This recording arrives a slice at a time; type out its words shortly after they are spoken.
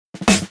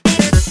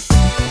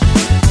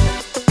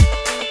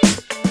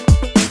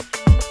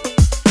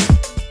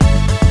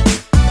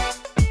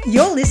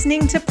You're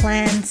listening to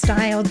Plan,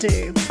 Style,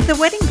 Do, the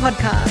wedding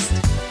podcast.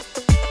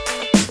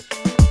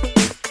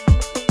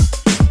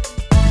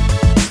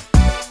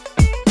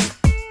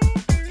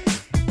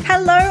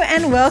 Hello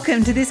and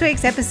welcome to this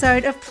week's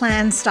episode of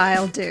Plan,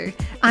 Style, Do.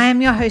 I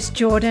am your host,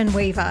 Jordan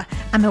Weaver.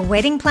 I'm a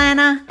wedding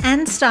planner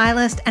and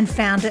stylist and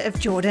founder of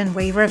Jordan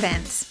Weaver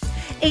Events.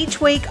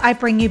 Each week, I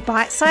bring you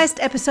bite-sized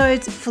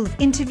episodes full of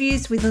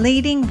interviews with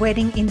leading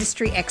wedding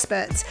industry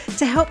experts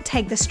to help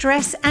take the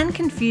stress and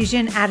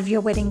confusion out of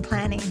your wedding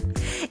planning.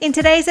 In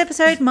today's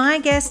episode, my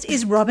guest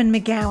is Robin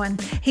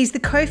McGowan. He's the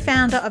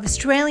co-founder of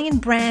Australian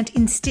brand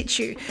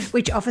Institchu,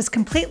 which offers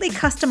completely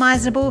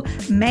customizable,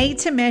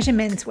 made-to-measure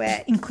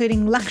menswear,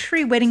 including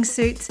luxury wedding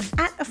suits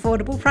at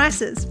affordable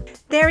prices.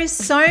 There is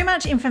so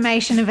much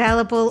information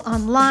available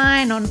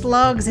online, on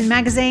blogs and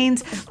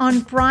magazines,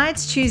 on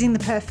brides choosing the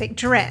perfect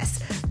dress.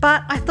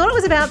 But I thought it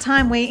was about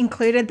time we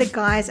included the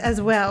guys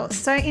as well.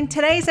 So in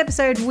today's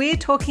episode, we're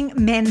talking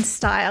men's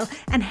style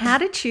and how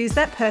to choose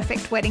that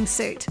perfect wedding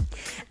suit.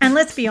 And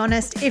let's be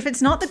honest, if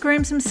it's not the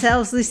grooms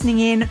themselves listening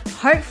in,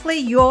 hopefully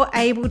you're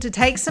able to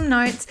take some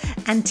notes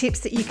and tips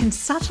that you can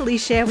subtly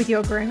share with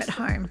your groom at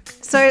home.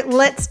 So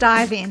let's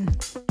dive in.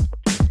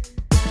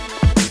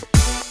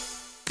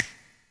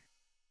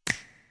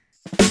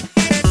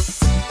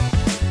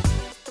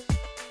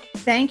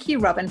 Thank you,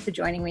 Robin, for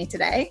joining me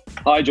today.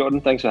 Hi, Jordan.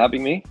 Thanks for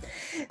having me.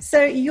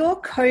 So you're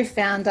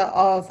co-founder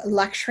of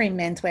luxury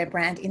menswear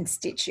brand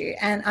Institchu,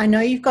 and I know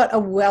you've got a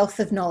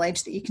wealth of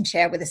knowledge that you can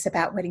share with us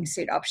about wedding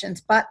suit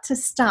options. But to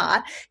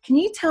start, can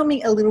you tell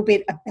me a little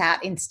bit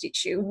about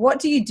Institchu? What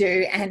do you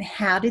do and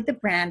how did the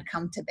brand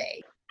come to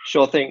be?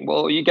 Sure thing.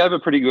 Well, you gave a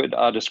pretty good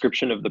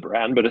description of the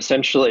brand, but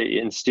essentially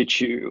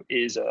Institchu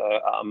is a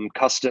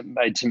custom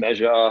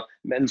made-to-measure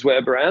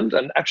menswear brand,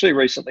 and actually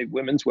recently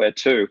women's wear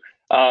too.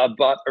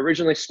 But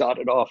originally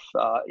started off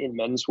in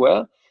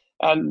menswear,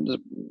 and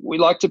we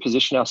like to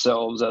position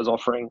ourselves as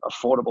offering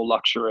affordable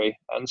luxury.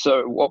 And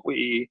so what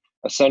we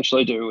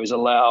essentially do is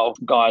allow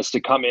guys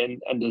to come in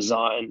and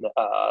design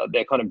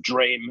their kind of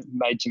dream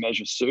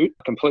made-to-measure suit,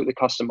 completely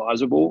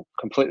customizable,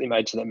 completely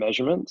made to their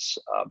measurements,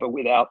 but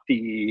without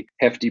the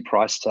hefty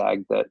price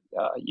tag that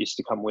used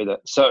to come with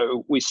it.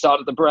 So we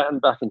started the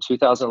brand back in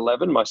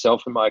 2011,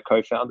 myself and my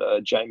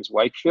co-founder, James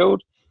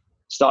Wakefield.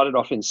 Started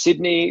off in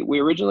Sydney. We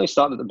originally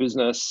started the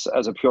business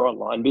as a pure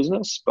online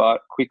business,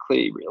 but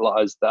quickly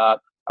realized that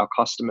our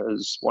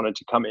customers wanted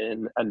to come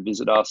in and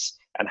visit us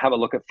and have a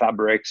look at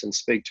fabrics and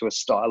speak to a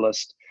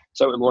stylist.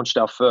 So we launched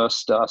our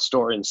first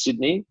store in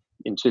Sydney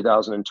in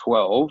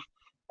 2012.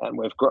 And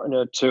we've grown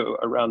it to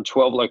around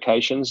 12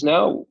 locations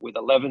now, with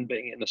 11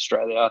 being in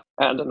Australia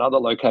and another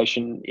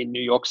location in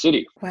New York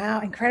City.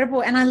 Wow,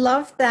 incredible. And I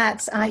love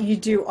that you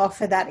do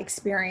offer that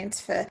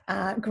experience for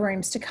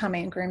grooms to come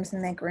in, grooms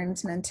and their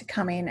groomsmen to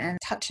come in and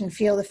touch and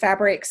feel the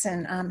fabrics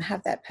and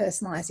have that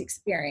personalised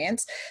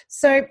experience.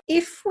 So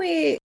if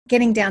we're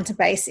getting down to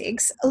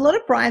basics, a lot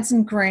of brides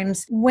and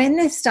grooms, when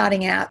they're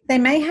starting out, they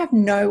may have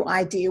no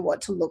idea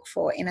what to look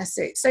for in a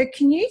suit. So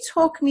can you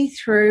talk me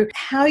through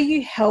how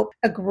you help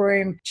a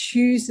groom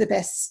choose the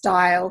best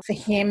style for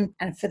him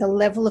and for the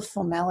level of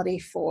formality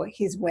for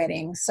his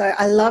wedding? So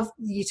I love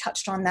you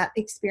touched on that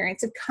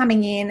experience of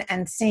coming in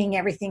and seeing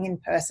everything in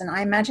person.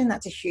 I imagine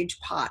that's a huge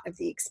part of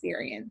the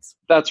experience.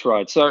 That's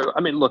right. So,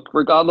 I mean, look,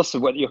 regardless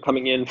of whether you're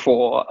coming in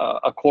for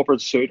a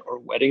corporate suit or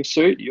a wedding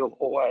suit, you'll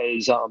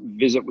always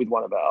visit with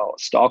one of our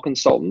style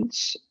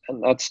consultants,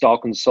 and that style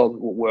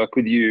consultant will work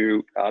with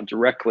you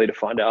directly to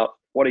find out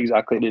what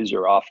exactly it is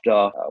you're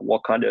after,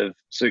 what kind of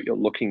suit you're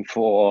looking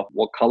for,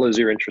 what colors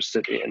you're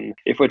interested in.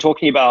 If we're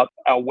talking about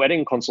our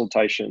wedding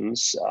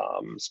consultations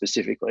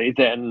specifically,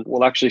 then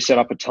we'll actually set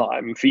up a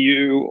time for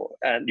you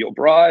and your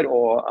bride,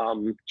 or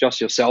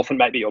just yourself and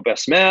maybe your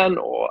best man,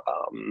 or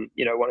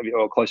one of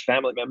your close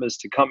family members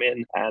to come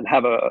in and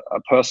have a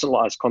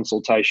personalized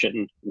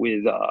consultation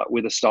with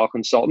a style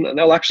consultant. And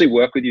they'll actually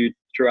work with you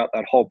throughout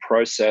that whole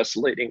process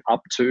leading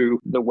up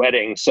to the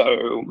wedding.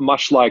 So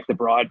much like the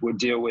bride would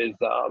deal with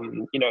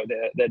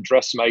their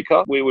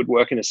dressmaker, we would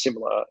work in a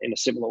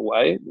similar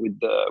way with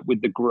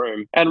the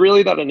groom. And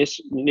really that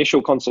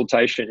initial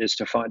consultation is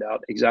to find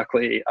out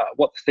exactly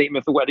what the theme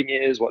of the wedding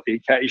is, what the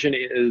occasion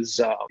is,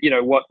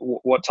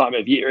 what time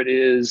of year it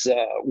is,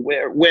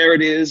 where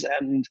it is,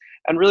 and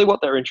really what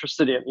they're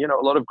interested in. A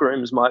lot of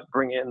grooms might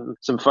bring in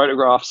some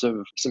photographs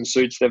of some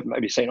suits they've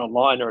maybe seen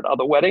online or at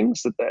other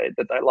weddings that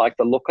they like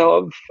the look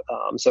of.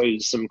 So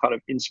some kind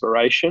of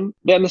inspiration.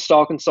 Then the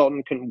style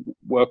consultant can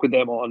work with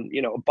them on,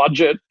 a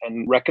budget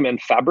and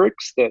recommend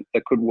fabrics that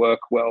could work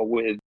well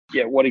with,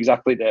 what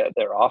exactly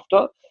they're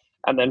after.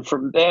 And then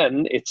from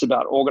then, it's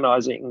about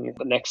organizing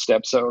the next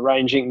step. So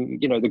arranging,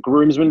 the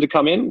groomsmen to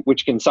come in,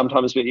 which can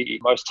sometimes be the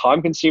most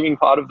time-consuming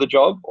part of the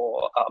job,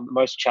 or the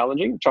most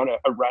challenging, trying to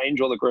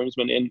arrange all the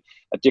groomsmen in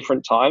at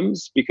different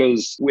times,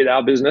 because with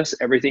our business,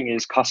 everything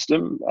is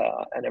custom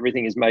and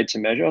everything is made to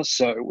measure.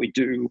 So we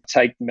do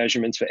take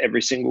measurements for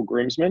every single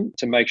groomsman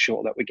to make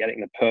sure that we're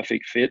getting the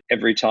perfect fit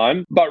every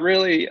time. But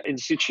really, In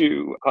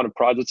Situ kind of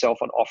prides itself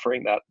on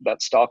offering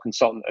that style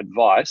consultant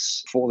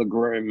advice for the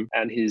groom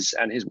and his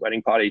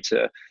wedding party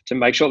to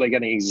make sure they're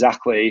getting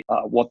exactly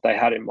what they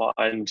had in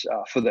mind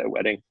for their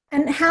wedding.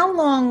 And how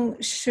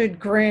long should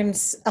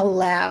grooms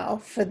allow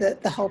for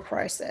the whole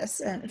process,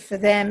 and for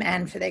them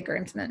and for their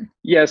groomsmen?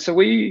 Yeah, so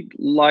we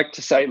like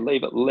to say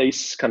leave at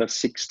least kind of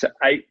 6 to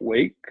 8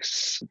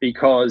 weeks,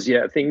 because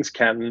things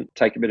can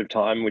take a bit of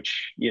time,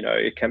 which,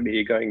 it can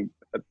be going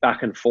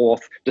back and forth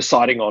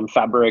deciding on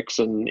fabrics,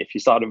 and if you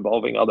start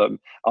involving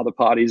other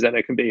parties, then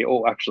it can be,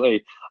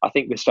 actually I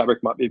think this fabric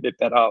might be a bit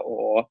better,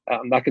 or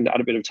that can add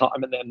a bit of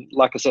time. And then,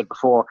 like I said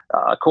before,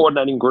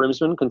 coordinating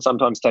groomsmen can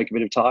sometimes take a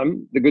bit of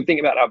time. The good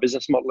thing about our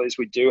business model is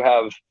we do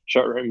have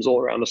showrooms all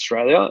around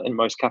Australia in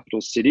most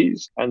capital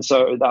cities, and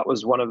so that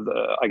was one of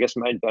the, I guess,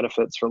 main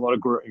benefits for a lot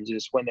of grooms,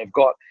 is when they've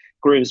got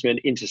groomsmen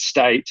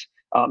interstate,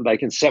 they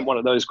can send one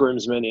of those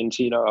groomsmen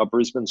into, our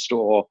Brisbane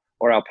store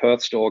or our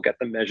Perth store, get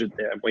them measured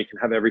there, and we can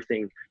have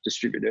everything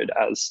distributed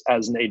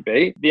as need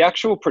be. The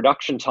actual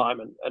production time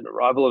and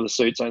arrival of the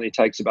suits only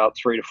takes about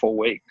 3 to 4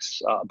 weeks,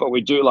 but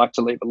we do like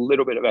to leave a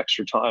little bit of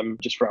extra time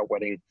just for our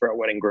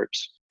wedding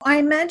groups. I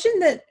imagine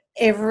that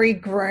every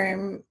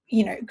groom,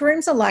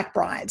 grooms are like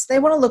brides. They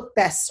want to look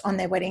best on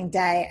their wedding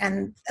day.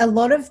 And a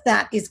lot of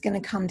that is going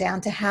to come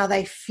down to how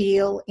they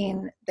feel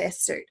in their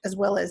suit as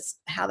well as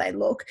how they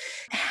look.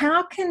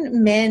 How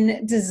can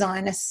men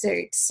design a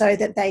suit so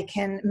that they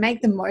can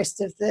make the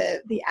most of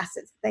the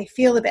assets they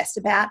feel the best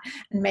about,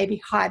 and maybe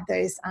hide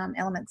those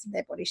elements of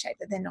their body shape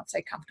that they're not so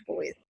comfortable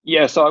with?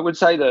 Yeah, so I would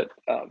say that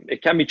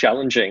it can be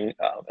challenging,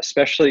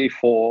 especially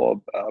for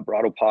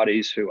bridal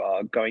parties who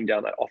are going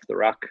down that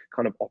off-the-rack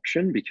kind of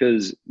option,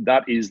 because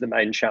that is the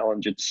main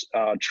challenge. It's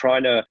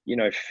trying to,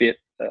 fit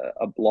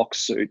a block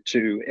suit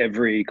to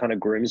every kind of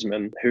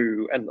groomsman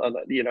who, and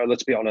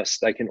let's be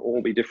honest, they can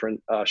all be different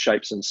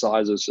shapes and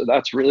sizes. So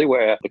that's really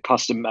where the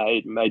custom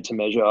made to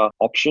measure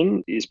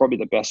option is probably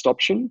the best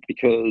option,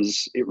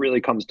 because it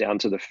really comes down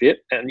to the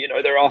fit. And,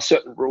 there are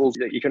certain rules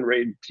that you can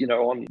read,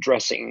 on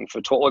dressing for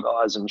taller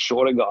guys and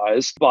shorter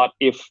guys. But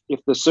if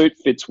the suit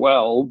fits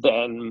well,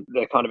 then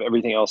the kind of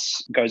everything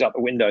else goes out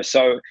the window.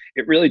 So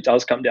it really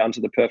does come down to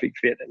the perfect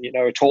fit. And,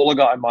 a taller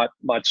guy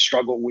might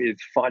struggle with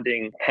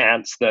finding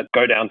pants that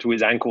go down to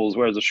his ankles,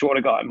 whereas a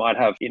shorter guy might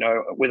have,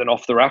 with an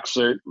off-the-rack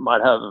suit,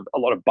 might have a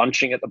lot of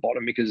bunching at the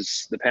bottom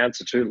because the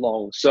pants are too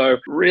long. So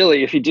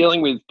really, if you're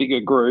dealing with bigger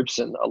groups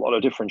and a lot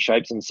of different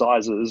shapes and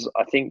sizes,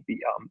 I think the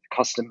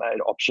custom-made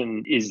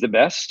option is the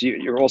best.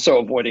 You're also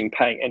avoiding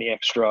paying any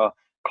extra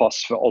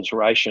costs for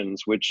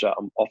alterations, which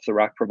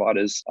off-the-rack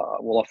providers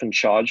will often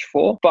charge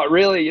for. But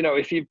really,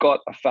 if you've got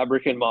a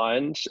fabric in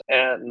mind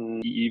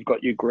and you've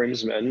got your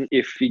groomsmen,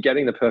 if you're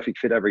getting the perfect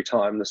fit every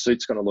time, the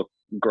suit's going to look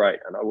great.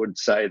 And I would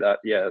say that,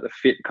 the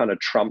fit kind of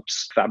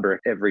trumps fabric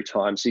every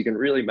time. So you can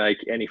really make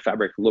any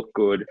fabric look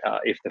good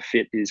if the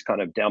fit is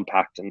kind of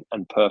down-packed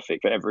and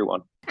perfect for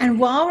everyone. And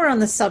while we're on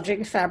the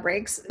subject of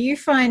fabrics, are you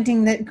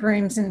finding that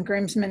grooms and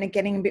groomsmen are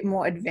getting a bit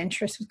more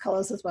adventurous with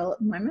colours as well at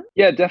the moment?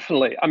 Yeah,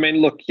 definitely. I mean,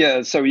 look,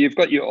 so you've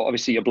got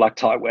obviously your black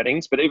tie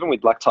weddings, but even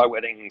with black tie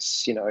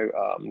weddings,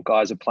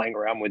 guys are playing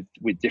around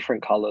with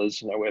different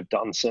colors. We've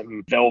done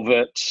some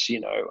velvet,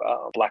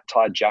 black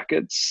tie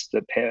jackets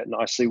that pair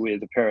nicely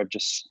with a pair of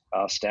just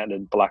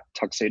standard black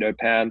tuxedo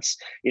pants,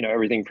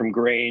 everything from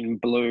green,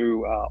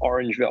 blue,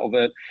 orange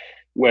velvet.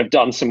 We've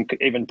done some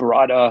even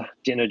brighter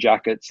dinner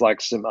jackets, like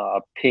some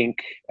pink,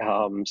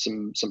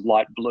 some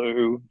light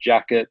blue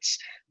jackets,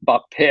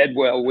 but paired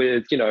well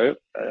with,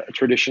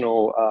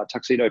 traditional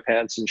tuxedo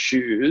pants and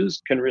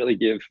shoes can really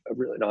give a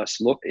really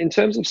nice look. In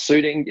terms of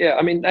suiting,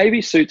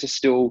 navy suits are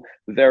still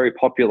very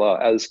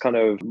popular as kind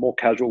of more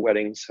casual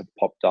weddings have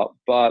popped up,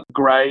 but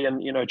grey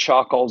and,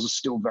 charcoals are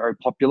still very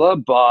popular,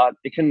 but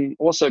it can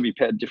also be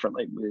paired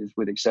differently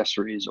with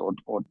accessories or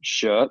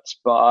shirts.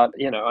 But,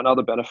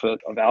 another benefit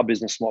of our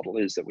business model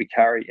is that we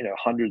carry,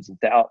 hundreds of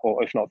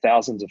or if not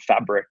thousands of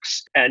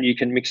fabrics, and you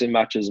can mix and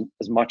match as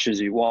much as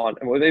you want.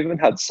 And we've even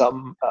had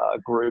some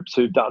groups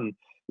who've done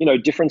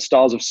different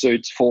styles of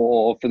suits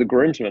for the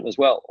groomsmen as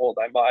well, or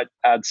they might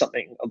add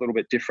something a little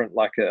bit different,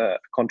 like a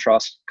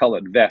contrast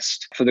colored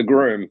vest for the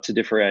groom to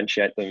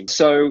differentiate them.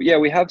 So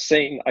we have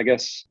seen, I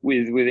guess,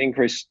 with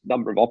increased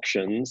number of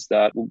options,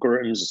 that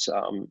grooms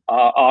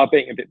are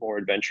being a bit more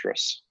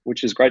adventurous,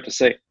 which is great to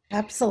see.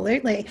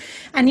 Absolutely.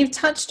 And you've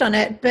touched on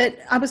it, but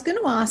I was going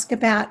to ask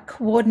about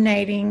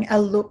coordinating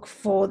a look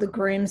for the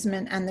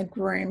groomsman and the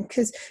groom,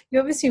 because you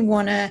obviously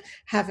want to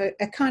have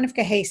a kind of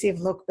cohesive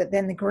look, but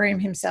then the groom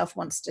himself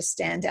wants to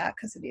stand out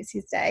because it is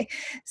his day.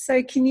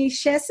 So can you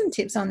share some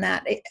tips on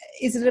that?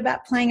 Is it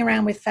about playing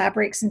around with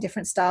fabrics and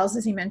different styles,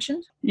 as you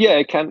mentioned?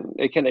 Yeah, it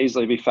can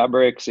easily be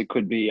fabrics. It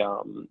could be,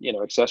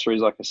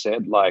 accessories, like I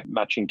said, like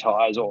matching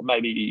ties, or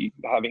maybe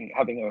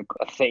having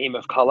a theme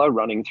of color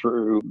running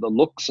through the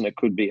looks. And it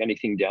could be really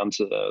anything down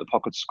to the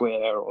pocket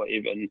square, or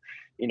even,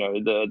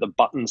 the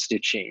button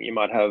stitching. You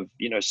might have,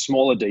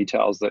 smaller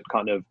details that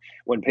kind of,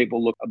 when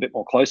people look a bit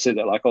more closely,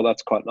 they're like, oh,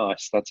 that's quite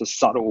nice. That's a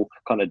subtle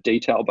kind of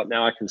detail, but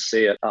now I can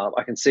see it.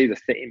 I can see the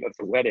theme of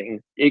the wedding.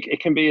 It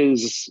can be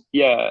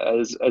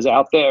as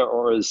out there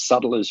or as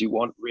subtle as you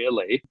want,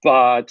 really.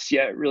 But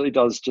yeah, it really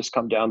does just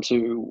come down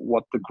to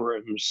what the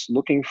groom's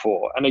looking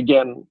for. And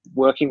again,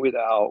 working with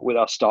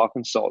our style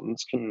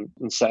consultants can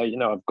say,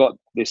 I've got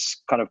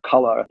this kind of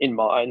color in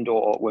mind,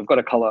 or we've got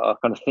a color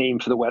kind of theme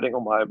for the wedding,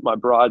 or my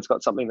bride's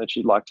got something that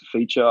she'd like to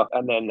feature.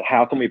 And then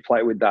how can we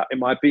play with that? It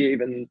might be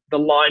even the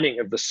lining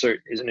of the suit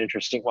is an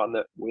interesting one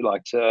that we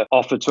like to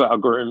offer to our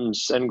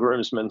grooms and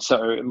groomsmen.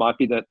 So it might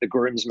be that the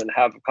groomsmen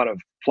have a kind of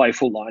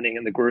playful lining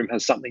and the groom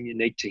has something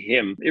unique to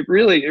him. It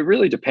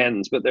really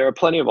depends, but there are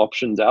plenty of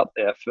options out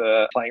there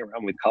for playing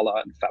around with color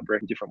and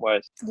fabric in different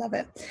ways. Love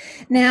it.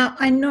 Now,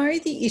 I know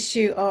the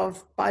issue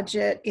of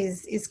budget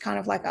is kind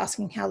of like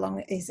asking how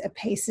long is a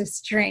piece of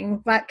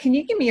string, but can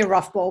you give me a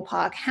rough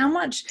ballpark? How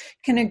much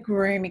can a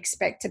groom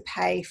expect to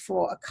pay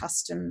for a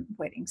custom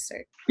wedding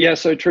suit? Yeah,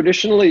 so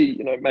traditionally,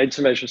 made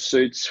to measure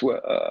suits were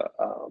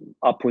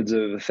upwards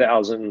of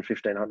 $1,000,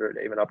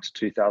 $1,500, even up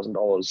to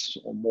 $2,000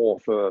 or more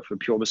for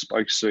pure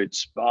bespoke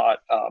suits. But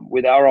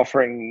with our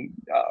offering,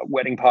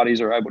 wedding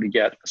parties are able to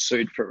get a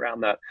suit for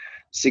around that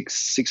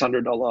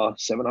 $600,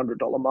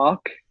 $700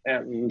 mark.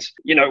 And,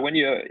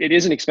 it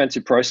is an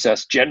expensive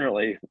process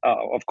generally.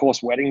 Of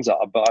course, weddings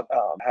are, but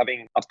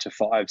having up to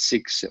 5,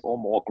 6 or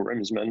more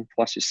groomsmen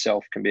plus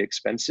yourself can be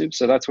expensive.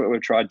 So that's where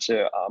we've tried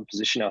to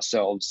position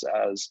ourselves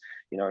as,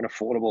 an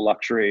affordable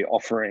luxury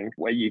offering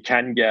where you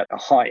can get a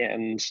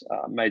high-end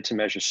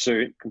made-to-measure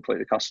suit,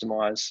 completely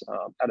customized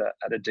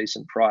at a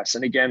decent price.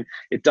 And again,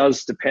 it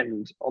does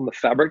depend on the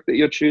fabric that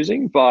you're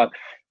choosing, but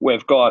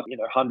we've got,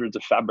 hundreds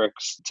of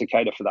fabrics to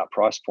cater for that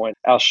price point.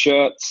 Our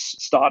shirts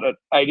start at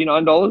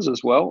 $89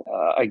 as well.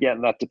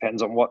 Again, that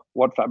depends on what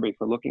fabric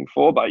we're looking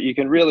for, but you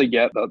can really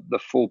get the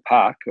full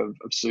pack of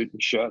suit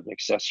and shirt and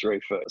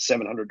accessory for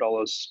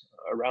 $700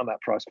 around that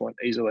price point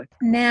easily.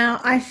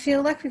 Now, I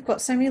feel like we've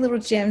got so many little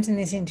gems in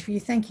this interview.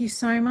 Thank you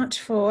so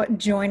much for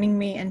joining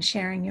me and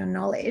sharing your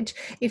knowledge.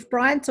 If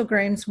brides or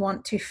grooms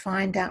want to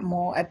find out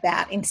more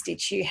about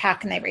InStitchu, how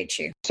can they reach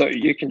you? So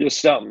you can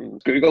just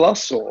Google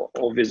us or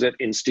visit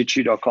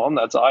institchu.com.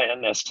 That's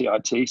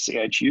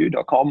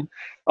INSTITCHU.com.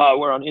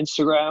 We're on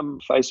Instagram,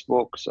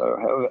 Facebook,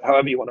 so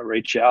however you want to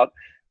reach out.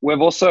 We're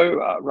also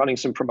running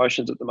some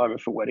promotions at the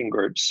moment for wedding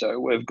groups. So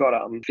we've got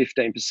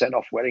 15%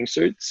 off wedding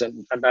suits,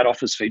 and that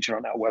offer's featured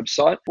on our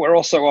website. We're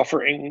also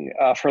offering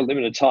for a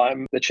limited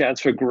time the chance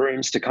for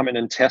grooms to come in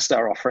and test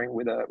our offering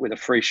with a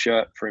free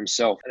shirt for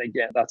himself. And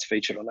again, that's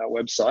featured on our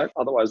website.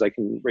 Otherwise, they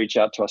can reach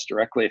out to us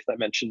directly if they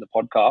mention the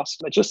podcast.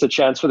 It's just a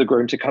chance for the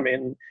groom to come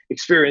in,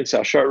 experience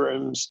our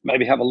showrooms,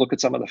 maybe have a look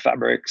at some of the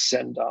fabrics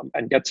and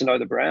get to know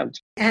the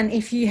brand. And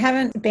if you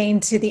haven't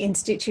been to the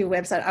InStitchu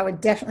website, I would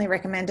definitely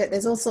recommend it.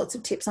 There's all sorts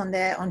of tips on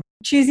there on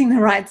choosing the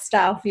right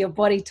style for your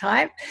body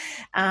type,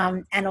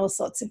 and all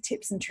sorts of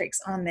tips and tricks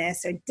on there.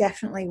 So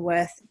definitely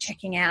worth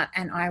checking out.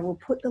 And I will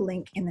put the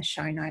link in the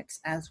show notes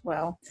as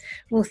well.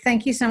 Well,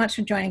 thank you so much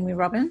for joining me,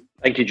 Robin.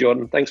 Thank you,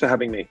 Jordan. Thanks for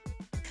having me.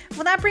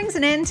 Well, that brings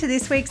an end to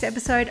this week's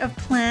episode of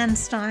Plan,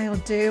 Style,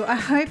 Do. I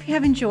hope you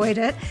have enjoyed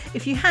it.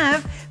 If you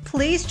have,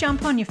 please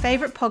jump on your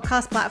favorite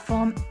podcast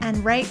platform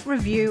and rate,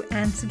 review,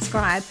 and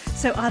subscribe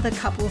so other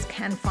couples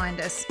can find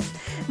us.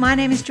 My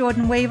name is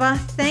Jordan Weaver.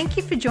 Thank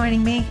you for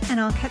joining me, and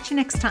I'll catch you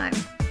next time.